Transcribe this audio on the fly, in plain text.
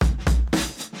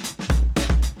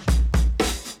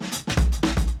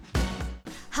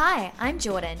Hi, I'm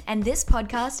Jordan, and this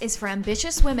podcast is for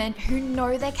ambitious women who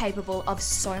know they're capable of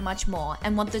so much more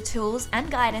and want the tools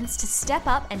and guidance to step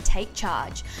up and take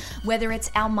charge. Whether it's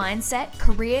our mindset,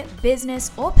 career, business,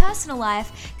 or personal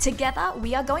life, together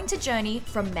we are going to journey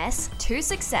from mess to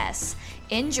success.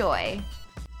 Enjoy.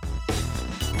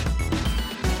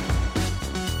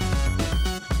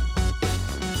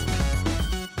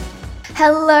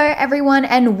 Hello everyone,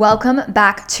 and welcome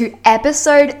back to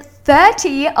episode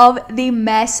 30 of the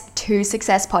Mess to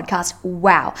Success podcast.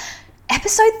 Wow.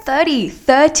 Episode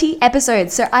 30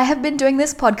 episodes. So I have been doing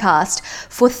this podcast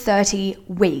for 30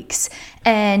 weeks.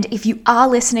 And if you are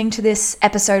listening to this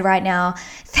episode right now,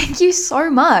 thank you so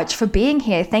much for being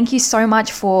here. Thank you so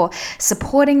much for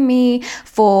supporting me,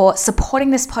 for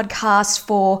supporting this podcast,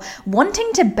 for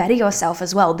wanting to better yourself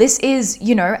as well. This is,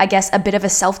 I guess a bit of a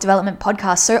self-development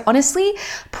podcast. So honestly,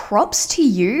 props to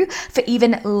you for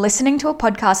even listening to a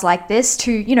podcast like this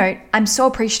I'm so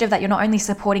appreciative that you're not only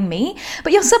supporting me,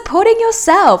 but you're supporting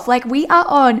yourself. Like, we are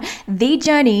on the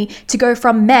journey to go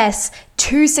from mess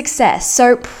to success.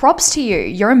 So props to you.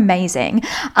 You're amazing.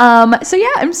 I'm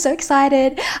so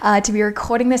excited to be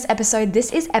recording this episode.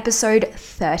 This is episode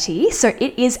 30. So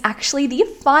it is actually the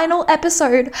final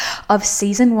episode of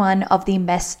season 1 of the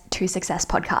Mess to Success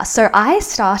podcast. So I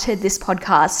started this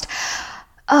podcast.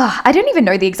 I don't even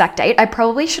know the exact date. I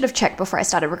probably should have checked before I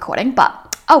started recording,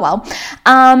 but oh well.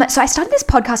 So I started this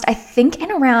podcast, I think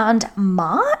in around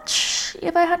March,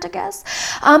 if I had to guess.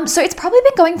 So it's probably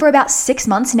been going for about 6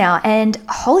 months now, and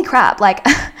holy crap,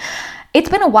 it's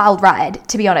been a wild ride,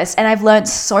 to be honest, and I've learned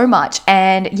so much,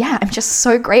 and I'm just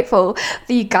so grateful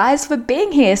for you guys for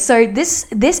being here. So this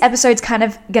episode's kind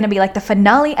of going to be like the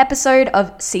finale episode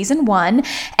of season 1,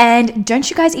 and don't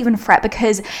you guys even fret,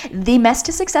 because the Mess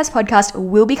to Success podcast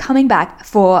will be coming back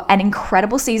for an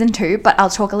incredible season 2, but I'll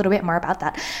talk a little bit more about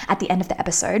that at the end of the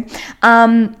episode.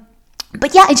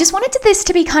 But I just wanted this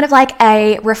to be kind of like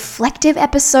a reflective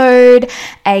episode,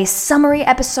 a summary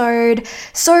episode.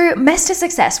 So, Mess to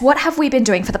Success, what have we been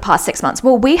doing for the past 6 months?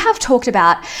 Well, we have talked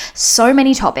about so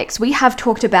many topics. We have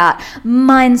talked about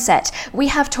mindset. We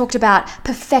have talked about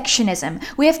perfectionism.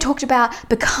 We have talked about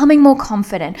becoming more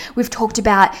confident. We've talked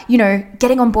about,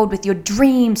 getting on board with your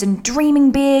dreams and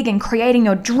dreaming big and creating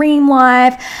your dream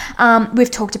life.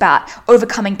 We've talked about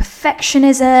overcoming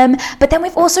perfectionism, but then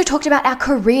we've also talked about our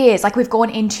careers. We've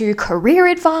gone into career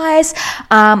advice,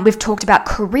 we've talked about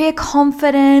career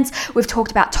confidence, we've talked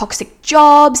about toxic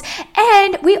jobs,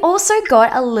 and we also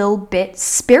got a little bit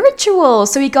spiritual.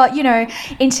 So we got,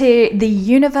 into the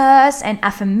universe and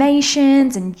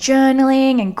affirmations and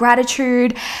journaling and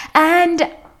gratitude,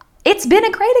 and it's been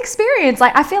a great experience.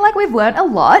 I feel like we've learned a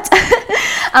lot.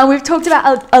 We've talked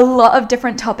about a lot of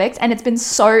different topics, and it's been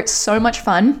so much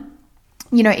fun.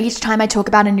 Each time I talk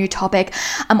about a new topic,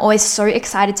 I'm always so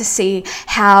excited to see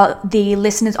how the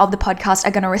listeners of the podcast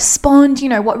are going to respond,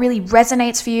 what really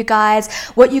resonates for you guys,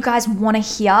 what you guys want to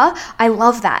hear. I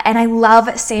love that. And I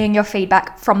love seeing your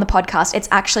feedback from the podcast. It's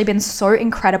actually been so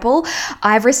incredible.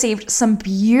 I've received some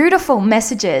beautiful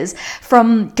messages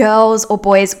from girls or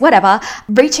boys, whatever,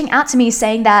 reaching out to me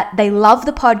saying that they love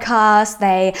the podcast,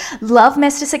 they love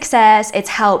Mess to Success, it's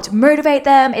helped motivate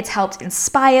them, it's helped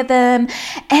inspire them.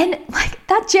 And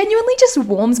that genuinely just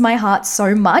warms my heart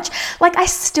so much. I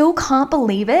still can't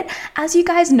believe it. As you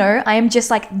guys know, I am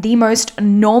just the most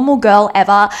normal girl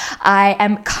ever. I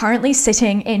am currently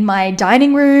sitting in my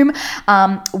dining room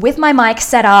with my mic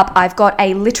set up. I've got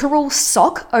a literal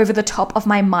sock over the top of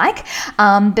my mic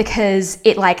because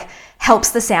it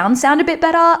helps the sound a bit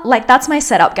better. That's my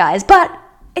setup, guys. But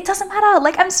it doesn't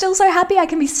matter. I'm still so happy I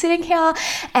can be sitting here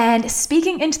and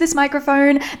speaking into this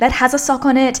microphone that has a sock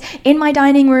on it in my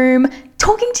dining room,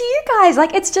 talking to you guys.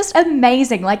 It's just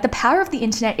amazing. The power of the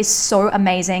internet is so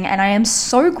amazing, and I am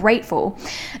so grateful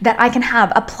that I can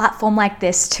have a platform like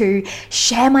this to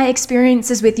share my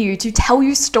experiences with you, to tell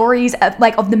you stories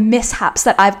of the mishaps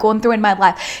that I've gone through in my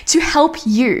life, to help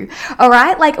you. All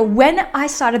right? When I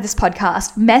started this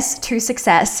podcast, Mess to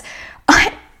Success,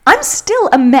 I'm still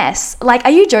a mess. Are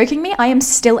you joking me? I am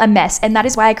still a mess. And that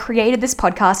is why I created this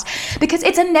podcast, because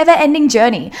it's a never-ending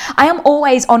journey. I am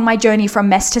always on my journey from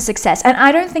mess to success. And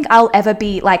I don't think I'll ever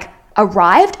be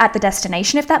arrived at the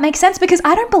destination, if that makes sense, because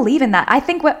I don't believe in that. I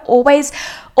think we're always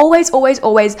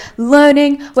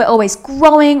learning, we're always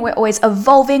growing, we're always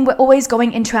evolving, we're always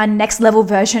going into our next level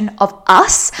version of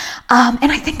us.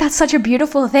 And I think that's such a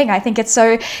beautiful thing. I think it's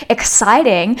so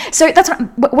exciting. So that's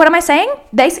what am I saying?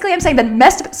 Basically, I'm saying the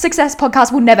Mess to Success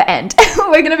podcast will never end.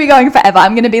 We're going to be going forever.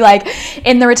 I'm going to be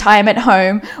in the retirement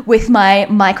home with my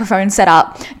microphone set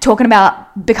up, talking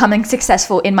about becoming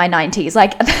successful in my 90s.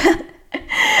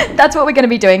 That's what we're going to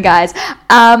be doing, guys.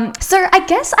 So I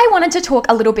guess I wanted to talk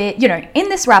a little bit, in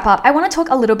this wrap up, I want to talk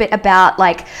a little bit about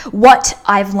like what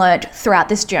I've learned throughout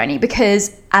this journey,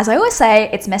 because as I always say,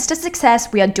 it's Mess to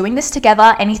Success. We are doing this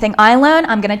together. Anything I learn,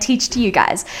 I'm going to teach to you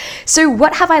guys. So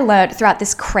what have I learned throughout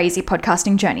this crazy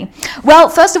podcasting journey? Well,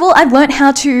 first of all, I've learned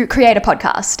how to create a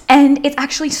podcast, and it's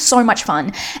actually so much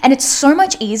fun, and it's so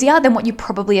much easier than what you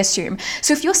probably assume.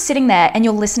 So if you're sitting there and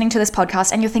you're listening to this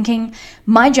podcast and you're thinking,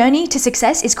 my journey to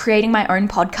success is creating my own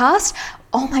podcast,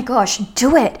 oh my gosh,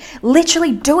 do it.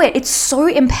 Literally do it. It's so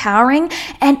empowering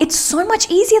and it's so much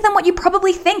easier than what you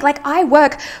probably think. Like, I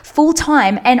work full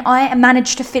time and I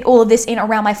managed to fit all of this in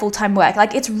around my full-time work.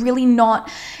 Like, it's really not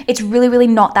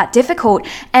that difficult.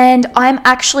 And I'm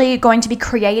actually going to be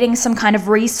creating some kind of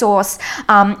resource,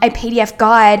 a PDF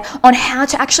guide on how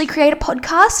to actually create a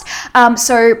podcast.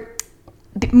 So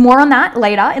more on that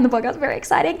later in the podcast. Very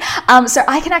exciting. So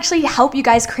I can actually help you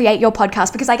guys create your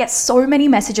podcast, because I get so many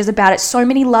messages about it. So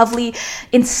many lovely,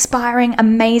 inspiring,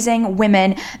 amazing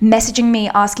women messaging me,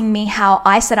 asking me how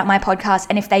I set up my podcast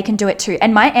and if they can do it too.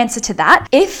 And my answer to that,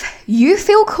 if you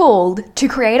feel called to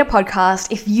create a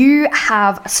podcast, if you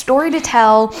have a story to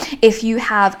tell, if you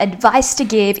have advice to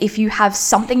give, if you have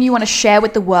something you want to share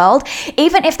with the world,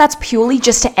 even if that's purely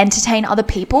just to entertain other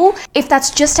people,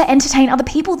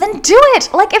 then do it.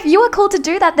 Like, if you are called to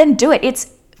do that, then do it.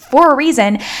 It's for a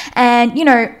reason. And,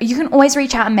 you can always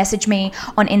reach out and message me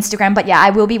on Instagram. But yeah,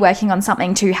 I will be working on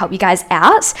something to help you guys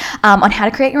out on how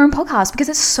to create your own podcast, because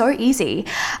it's so easy.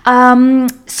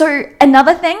 So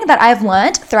another thing that I've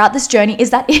learned throughout this journey is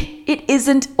that it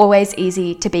isn't always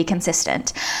easy to be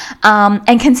consistent.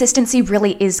 And consistency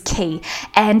really is key.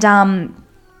 And,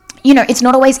 it's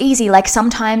not always easy. Like,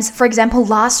 sometimes, for example,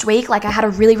 last week, like, I had a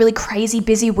really, really crazy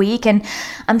busy week, and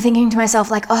I'm thinking to myself,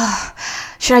 like, oh,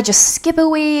 should I just skip a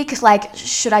week? Like,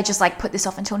 should I just put this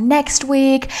off until next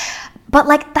week? But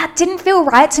that didn't feel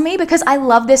right to me, because I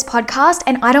love this podcast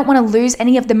and I don't want to lose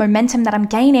any of the momentum that I'm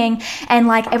gaining. And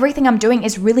everything I'm doing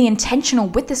is really intentional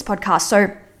with this podcast.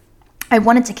 So I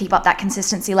wanted to keep up that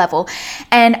consistency level.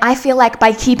 And I feel like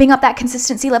by keeping up that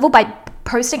consistency level, by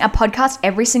posting a podcast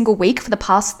every single week for the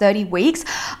past 30 weeks,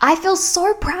 I feel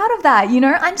so proud of that.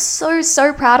 I'm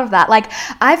so proud of that.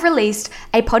 I've released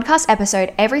a podcast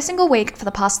episode every single week for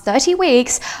the past 30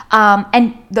 weeks.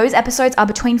 And those episodes are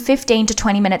between 15 to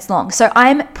 20 minutes long. So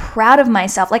I'm proud of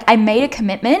myself. I made a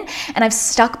commitment and I've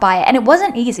stuck by it, and it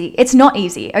wasn't easy. It's not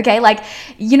easy. Okay.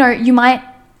 You might,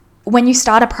 when you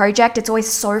start a project, it's always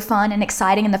so fun and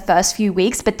exciting in the first few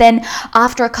weeks. But then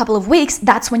after a couple of weeks,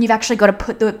 that's when you've actually got to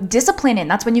put the discipline in.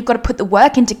 That's when you've got to put the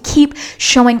work in to keep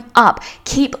showing up,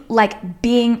 keep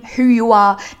being who you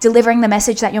are, delivering the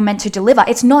message that you're meant to deliver.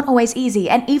 It's not always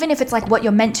easy. And even if it's what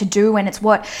you're meant to do and it's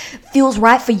what feels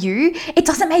right for you, it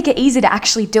doesn't make it easy to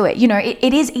actually do it.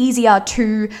 It is easier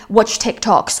to watch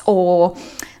TikToks or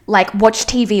watch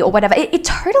TV or whatever. It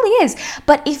totally is.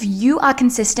 But if you are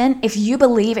consistent, if you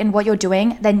believe in what you're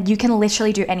doing, then you can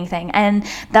literally do anything. And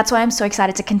that's why I'm so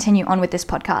excited to continue on with this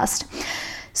podcast.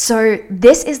 So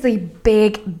this is the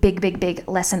big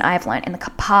lesson I've learned in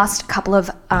the past couple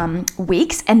of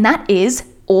weeks, and that is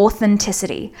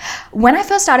authenticity. When I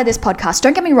first started this podcast,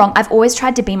 don't get me wrong, I've always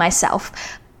tried to be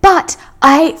myself, but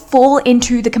I fall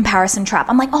into the comparison trap.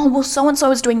 I'm like, oh, well, so-and-so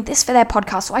is doing this for their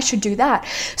podcast, so I should do that.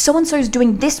 So-and-so is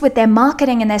doing this with their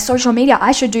marketing and their social media,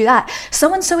 I should do that.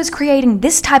 So-and-so is creating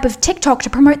this type of TikTok to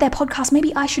promote their podcast,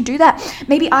 maybe I should do that.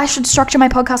 Maybe I should structure my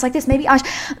podcast like this.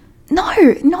 No.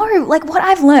 What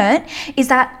I've learned is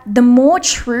that the more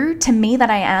true to me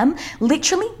that I am,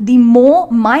 literally the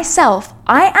more myself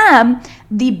I am,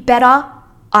 the better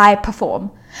I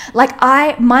perform.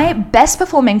 My best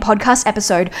performing podcast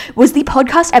episode was the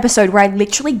podcast episode where I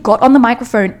literally got on the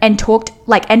microphone and talked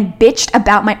and bitched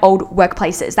about my old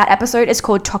workplaces. That episode is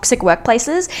called Toxic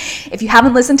Workplaces. If you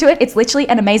haven't listened to it, it's literally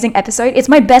an amazing episode. It's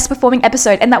my best performing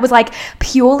episode. And that was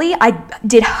purely, I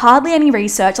did hardly any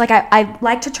research. I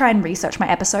like to try and research my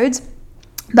episodes.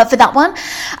 But for that one,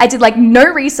 I did no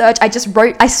research. I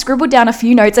scribbled down a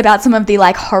few notes about some of the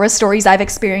horror stories I've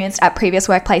experienced at previous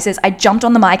workplaces. I jumped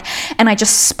on the mic and I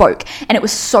just spoke, and it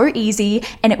was so easy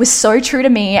and it was so true to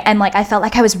me. And I felt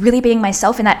like I was really being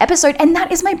myself in that episode. And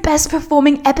that is my best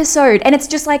performing episode. And it's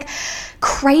just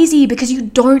crazy, because you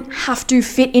don't have to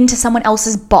fit into someone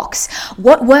else's box.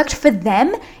 What worked for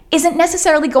them isn't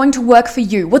necessarily going to work for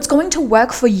you. What's going to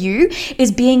work for you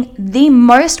is being the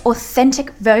most authentic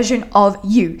version of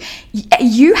you.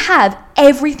 You have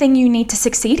everything you need to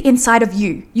succeed inside of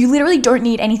you. You literally don't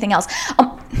need anything else.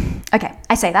 Okay,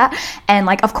 I say that. And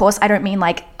like, of course, I don't mean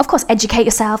like, of course, educate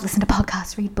yourself, listen to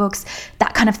podcasts, read books,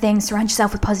 that kind of thing, surround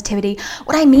yourself with positivity.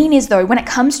 What I mean is though, when it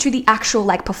comes to the actual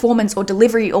like performance or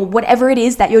delivery or whatever it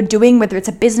is that you're doing, whether it's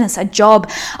a business, a job,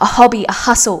 a hobby, a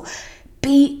hustle,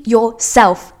 be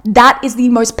yourself. That is the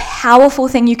most powerful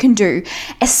thing you can do,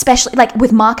 especially like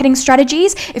with marketing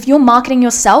strategies. If you're marketing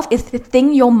yourself, if the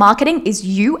thing you're marketing is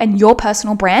you and your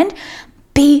personal brand,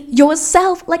 be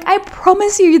yourself. Like, I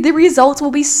promise you, the results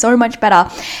will be so much better.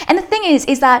 And the thing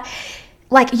is that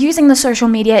like using the social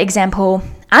media example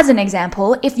as an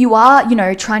example, if you are,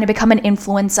 trying to become an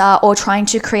influencer or trying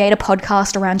to create a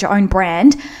podcast around your own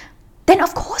brand, then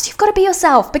of course you've got to be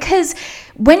yourself, because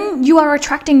when you are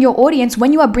attracting your audience,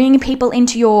 when you are bringing people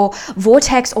into your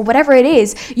vortex or whatever it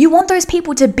is, you want those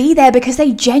people to be there because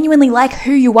they genuinely like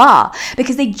who you are,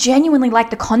 because they genuinely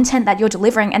like the content that you're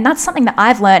delivering. And that's something that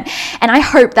I've learned. And I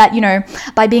hope that,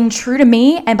 by being true to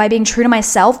me and by being true to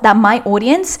myself, that my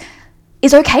audience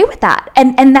is okay with that,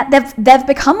 and that they've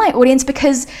become my audience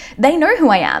because they know who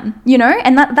I am,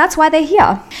 and that's why they're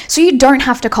here. So you don't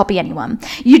have to copy anyone.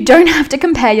 You don't have to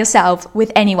compare yourself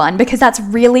with anyone, because that's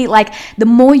really like, the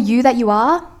more you that you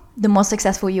are, the more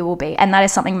successful you will be. And that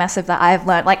is something massive that I've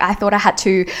learned. Like, I thought I had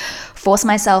to force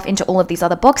myself into all of these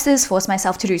other boxes, force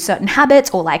myself to do certain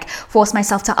habits, or like force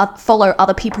myself to follow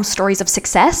other people's stories of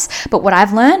success. But what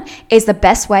I've learned is the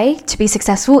best way to be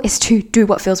successful is to do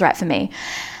what feels right for me.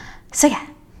 So yeah,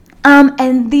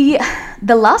 and the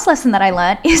last lesson that I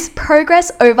learned is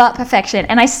progress over perfection.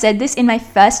 And I said this in my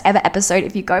first ever episode.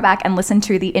 If you go back and listen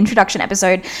to the introduction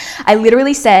episode, I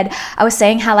literally said, I was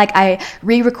saying how like I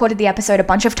re-recorded the episode a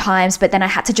bunch of times, but then I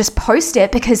had to just post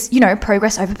it because,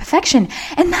 progress over perfection.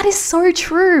 And that is so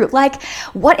true. Like,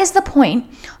 what is the point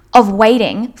of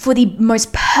waiting for the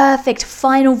most perfect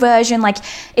final version? Like,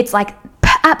 it's like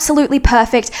absolutely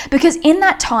perfect, because in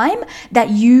that time that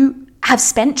you have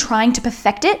spent trying to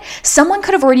perfect it, someone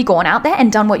could have already gone out there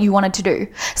and done what you wanted to do.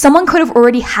 Someone could have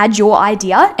already had your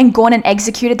idea and gone and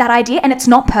executed that idea, and it's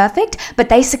not perfect, but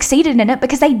they succeeded in it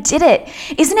because they did it.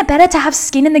 Isn't it better to have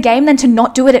skin in the game than to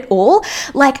not do it at all?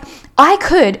 Like, I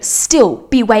could still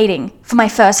be waiting for my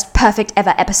first perfect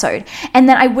ever episode, and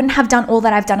then I wouldn't have done all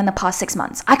that I've done in the past 6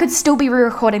 months. I could still be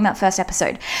re-recording that first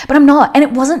episode, but I'm not, and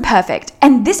it wasn't perfect.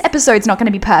 And this episode's not going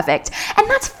to be perfect, and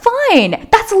that's fine.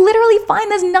 That's literally fine.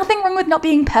 There's nothing wrong with not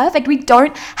being perfect. We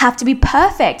don't have to be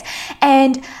perfect.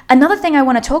 And another thing I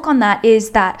want to talk on that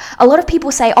is that a lot of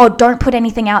people say, oh, don't put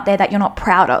anything out there that you're not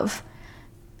proud of.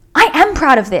 I am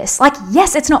proud of this. Like,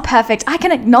 yes, it's not perfect. I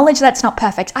can acknowledge that it's not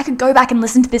perfect. I could go back and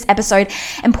listen to this episode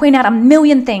and point out a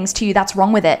million things to you that's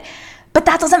wrong with it. But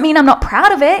that doesn't mean I'm not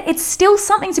proud of it. It's still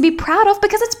something to be proud of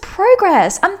because it's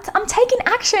progress. I'm taking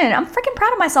action. I'm freaking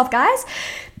proud of myself, guys.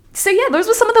 So yeah, those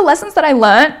were some of the lessons that I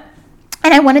learned,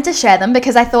 and I wanted to share them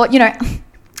because I thought,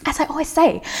 as I always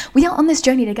say, we are on this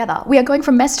journey together. We are going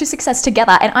from mess to success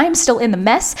together, and I am still in the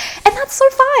mess, and that's so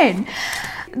fine.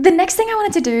 The next thing I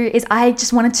wanted to do is I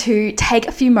just wanted to take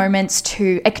a few moments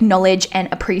to acknowledge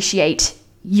and appreciate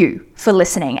you for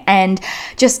listening, and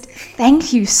just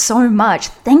thank you so much.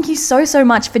 Thank you so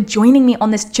much for joining me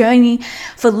on this journey,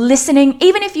 for listening.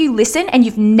 Even if you listen and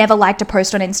you've never liked a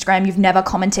post on Instagram, you've never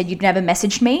commented, you've never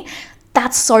messaged me,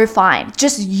 that's so fine.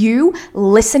 Just you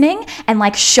listening and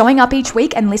like showing up each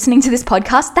week and listening to this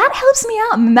podcast, that helps me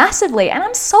out massively. And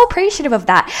I'm so appreciative of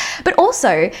that. But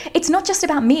also, it's not just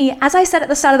about me. As I said at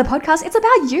the start of the podcast, it's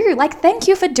about you. Like, thank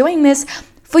you for doing this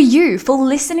for you, for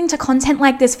listening to content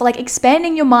like this, for like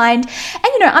expanding your mind.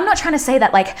 And I'm not trying to say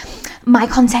that like my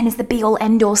content is the be all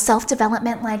end all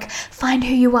self-development, like find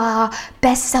who you are,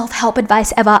 best self-help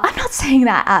advice ever. I'm not saying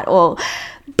that at all.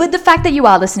 But the fact that you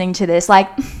are listening to this, like,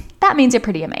 that means you're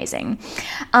pretty amazing.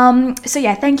 So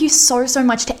yeah, thank you so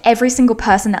much to every single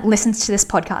person that listens to this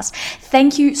podcast.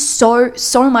 Thank you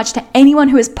so much to anyone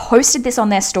who has posted this on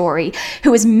their story,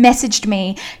 who has messaged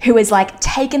me, who has like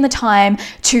taken the time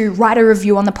to write a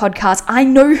review on the podcast. I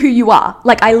know who you are.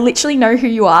 Like, I literally know who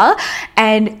you are.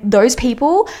 And those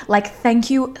people, like, thank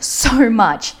you so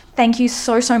much. Thank you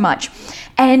so much.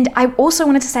 And I also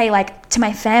wanted to say, like, to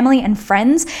my family and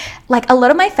friends, like, a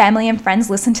lot of my family and friends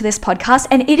listen to this podcast,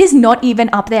 and it is not even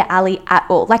up their alley at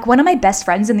all. Like, one of my best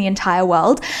friends in the entire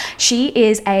world, she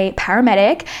is a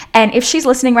paramedic, and if she's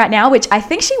listening right now, which I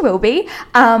think she will be,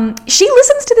 she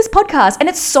listens to this podcast, and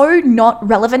it's so not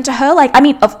relevant to her. Like, I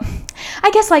mean,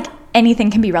 I guess like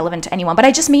anything can be relevant to anyone, but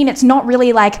I just mean it's not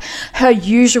really like her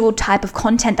usual type of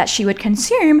content that she would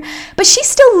consume, but she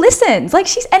still listens. Like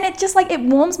and it just like, it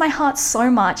warms my heart so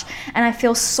much. And I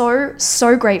feel so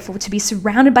grateful to be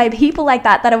surrounded by people like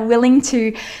that are willing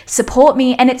to support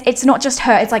me. And it's not just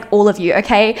her, it's like all of you,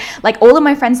 okay? Like all of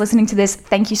my friends listening to this,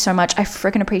 thank you so much. I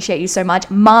freaking appreciate you so much.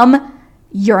 Mum,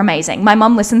 you're amazing. My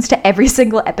mom listens to every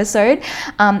single episode,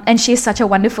 and she is such a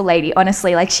wonderful lady,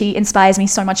 honestly. Like she inspires me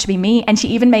so much to be me, and she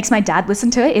even makes my dad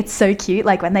listen to it. It's so cute.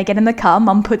 Like when they get in the car,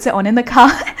 mom puts it on in the car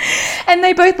and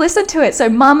they both listen to it. So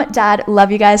mom, dad,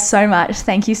 love you guys so much.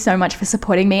 Thank you so much for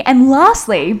supporting me. And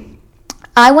lastly,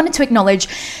 I wanted to acknowledge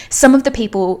some of the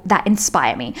people that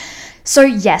inspire me. So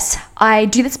yes, I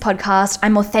do this podcast,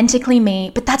 I'm authentically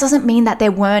me, but that doesn't mean that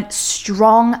there weren't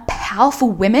strong,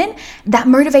 powerful women that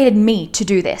motivated me to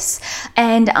do this.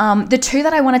 And the two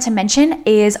that I wanted to mention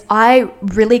is I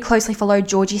really closely follow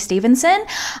Georgie Stevenson.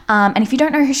 And if you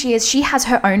don't know who she is, she has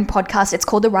her own podcast. It's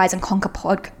called the Rise and Conquer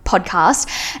podcast.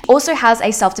 Also has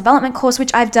a self-development course,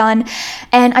 which I've done.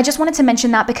 And I just wanted to mention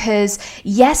that because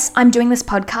yes, I'm doing this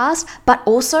podcast, but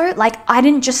also like I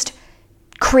didn't just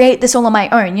create this all on my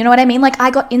own. You know what I mean? Like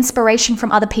I got inspiration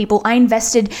from other people. I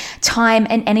invested time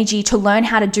and energy to learn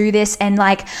how to do this. And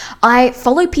like, I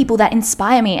follow people that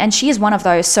inspire me, and she is one of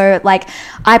those. So like,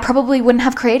 I probably wouldn't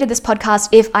have created this podcast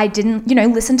if I didn't,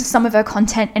 listen to some of her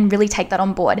content and really take that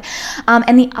on board.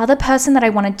 And the other person that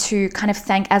I wanted to kind of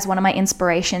thank as one of my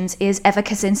inspirations is Eva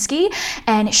Kaczynski.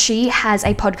 And she has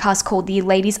a podcast called the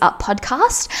Ladies Up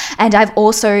Podcast. And I'm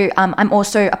also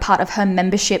a part of her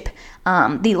membership,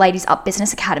 the Ladies Up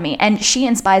Business Academy, and she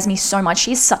inspires me so much.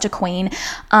 She's such a queen.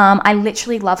 I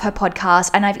literally love her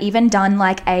podcast, and I've even done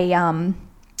like a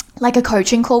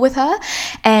coaching call with her,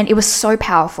 and it was so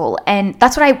powerful. And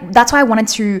that's why I wanted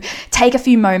to take a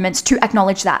few moments to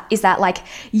acknowledge that, is that like,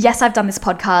 yes, I've done this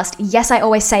podcast. Yes, I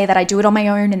always say that I do it on my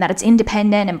own and that it's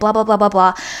independent and blah, blah, blah, blah,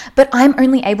 blah. But I'm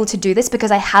only able to do this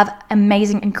because I have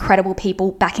amazing, incredible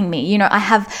people backing me. I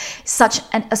have such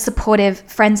a supportive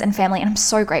friends and family, and I'm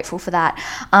so grateful for that.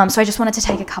 So I just wanted to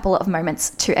take a couple of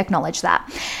moments to acknowledge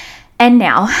that. And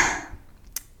now,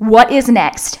 what is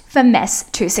next for Mess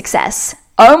to Success?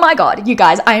 Oh my God, you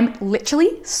guys, I'm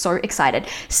literally so excited.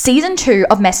 Season 2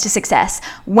 of Mess to Success.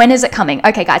 When is it coming?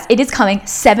 Okay, guys, it is coming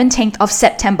 17th of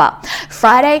September.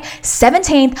 Friday,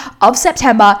 17th of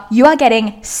September, you are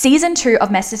getting season 2 of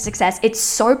Mess to Success. It's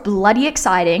so bloody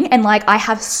exciting. And like, I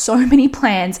have so many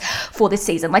plans for this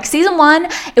season. Like season 1,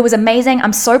 it was amazing.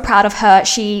 I'm so proud of her.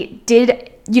 She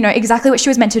did exactly what she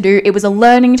was meant to do. It was a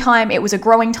learning time. It was a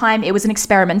growing time. It was an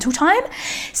experimental time.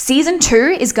 Season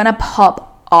 2 is going to pop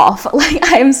off. Like,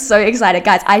 I am so excited,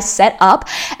 guys. I set up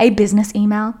a business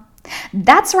email.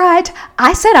 That's right.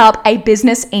 I set up a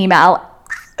business email.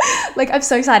 Like, I'm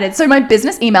so excited. So my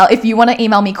business email, if you want to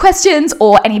email me questions,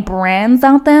 or any brands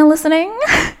out there listening,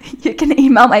 you can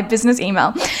email my business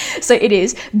email. So it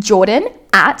is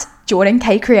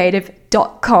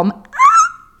jordan@jordankcreative.com.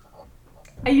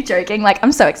 Are you joking? Like,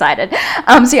 I'm so excited.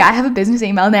 So yeah, I have a business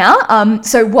email now.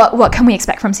 So what can we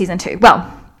expect from season 2? Well,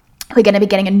 we're going to be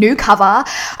getting a new cover.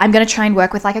 I'm going to try and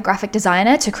work with like a graphic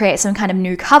designer to create some kind of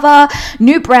new cover,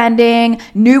 new branding,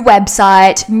 new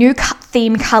website, new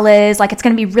theme colors. Like, it's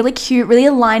going to be really cute, really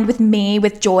aligned with me,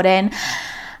 with Jordan.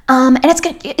 And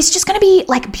it's just going to be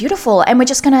like beautiful. And we're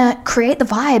just going to create the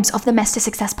vibes of the Mess to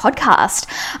Success podcast.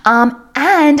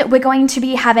 And we're going to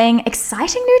be having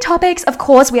exciting new topics. Of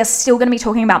course, we are still going to be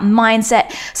talking about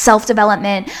mindset,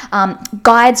 self-development,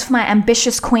 guides for my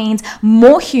ambitious queens,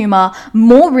 more humor,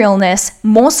 more realness,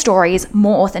 more stories,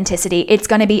 more authenticity. It's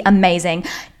going to be amazing.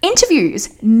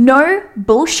 Interviews, no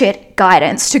bullshit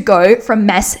guidance to go from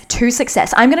mess to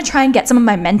success. I'm going to try and get some of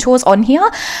my mentors on here.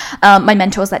 My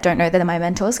mentors that don't know they're my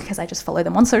mentors because I just follow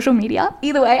them on social media.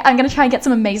 Either way, I'm going to try and get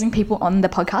some amazing people on the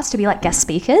podcast to be like guest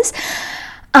speakers.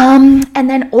 And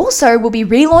then also we'll be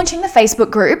relaunching the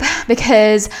Facebook group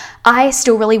because I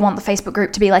still really want the Facebook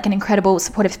group to be like an incredible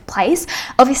supportive place.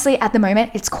 Obviously at the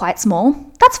moment it's quite small.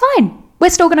 That's fine. We're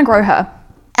still going to grow her.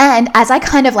 And as I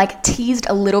kind of like teased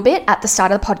a little bit at the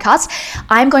start of the podcast,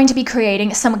 I'm going to be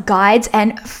creating some guides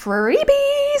and freebies.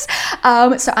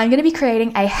 So I'm going to be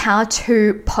creating a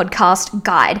how-to podcast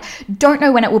guide. Don't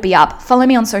know when it will be up. Follow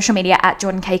me on social media at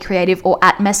Jordan K Creative or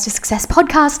at Mess to Success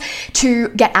Podcast to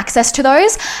get access to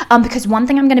those. Because one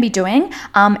thing I'm going to be doing,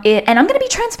 and I'm going to be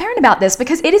transparent about this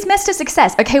because it is Mess to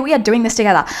Success. Okay, we are doing this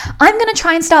together. I'm going to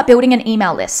try and start building an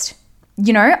email list.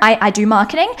 I do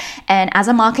marketing, and as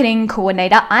a marketing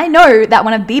coordinator, I know that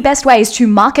one of the best ways to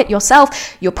market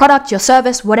yourself, your product, your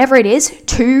service, whatever it is,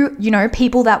 to,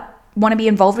 people that want to be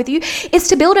involved with you is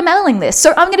to build a mailing list.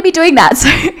 So I'm going to be doing that.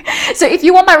 So if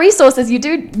you want my resources, you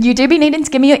do be needing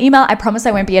to give me your email. I promise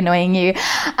I won't be annoying you.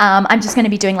 I'm just going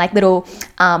to be doing like little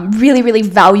really, really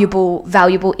valuable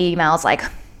emails, like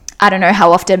I don't know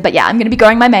how often, but yeah, I'm going to be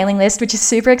growing my mailing list, which is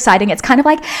super exciting. It's kind of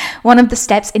like one of the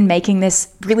steps in making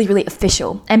this really, really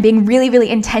official and being really,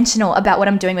 really intentional about what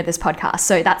I'm doing with this podcast.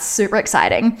 So that's super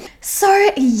exciting.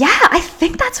 So yeah, I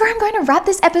think that's where I'm going to wrap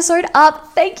this episode up.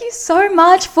 Thank you so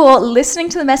much for listening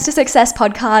to the Mess to Success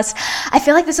podcast. I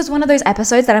feel like this is one of those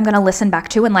episodes that I'm going to listen back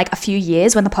to in like a few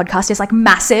years when the podcast is like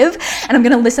massive, and I'm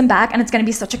going to listen back and it's going to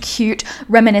be such a cute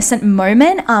reminiscent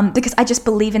moment because I just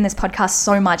believe in this podcast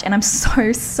so much, and I'm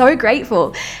so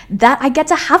grateful that I get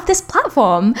to have this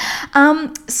platform.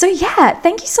 So yeah,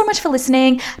 thank you so much for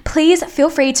listening. Please feel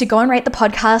free to go and rate the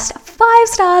podcast 5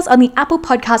 stars on the Apple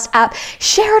Podcast app.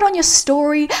 Share it on your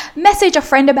story, message a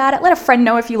friend about it, let a friend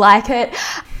know if you like it.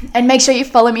 And make sure you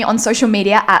follow me on social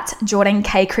media at Jordan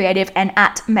K Creative and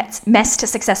at Mess to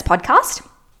Success Podcast.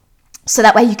 So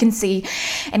that way you can see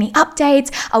any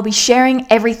updates. I'll be sharing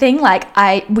everything.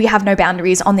 We have no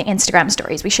boundaries on the Instagram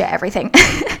stories. We share everything.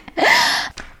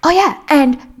 Oh yeah,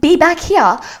 and be back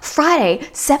here Friday,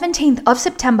 17th of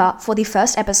September for the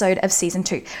first episode of season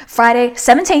 2. Friday,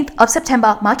 17th of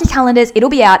September, mark your calendars. It'll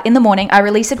be out in the morning. I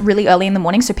release it really early in the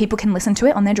morning so people can listen to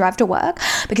it on their drive to work,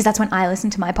 because that's when I listen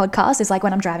to my podcast, is like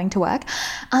when I'm driving to work.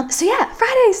 So yeah,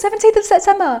 Friday, 17th of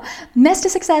September, Mess to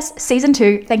Success season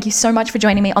 2. Thank you so much for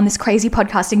joining me on this crazy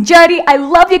podcasting journey. I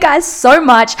love you guys so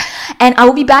much, and I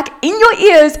will be back in your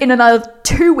ears in another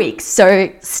 2 weeks.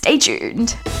 So stay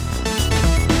tuned.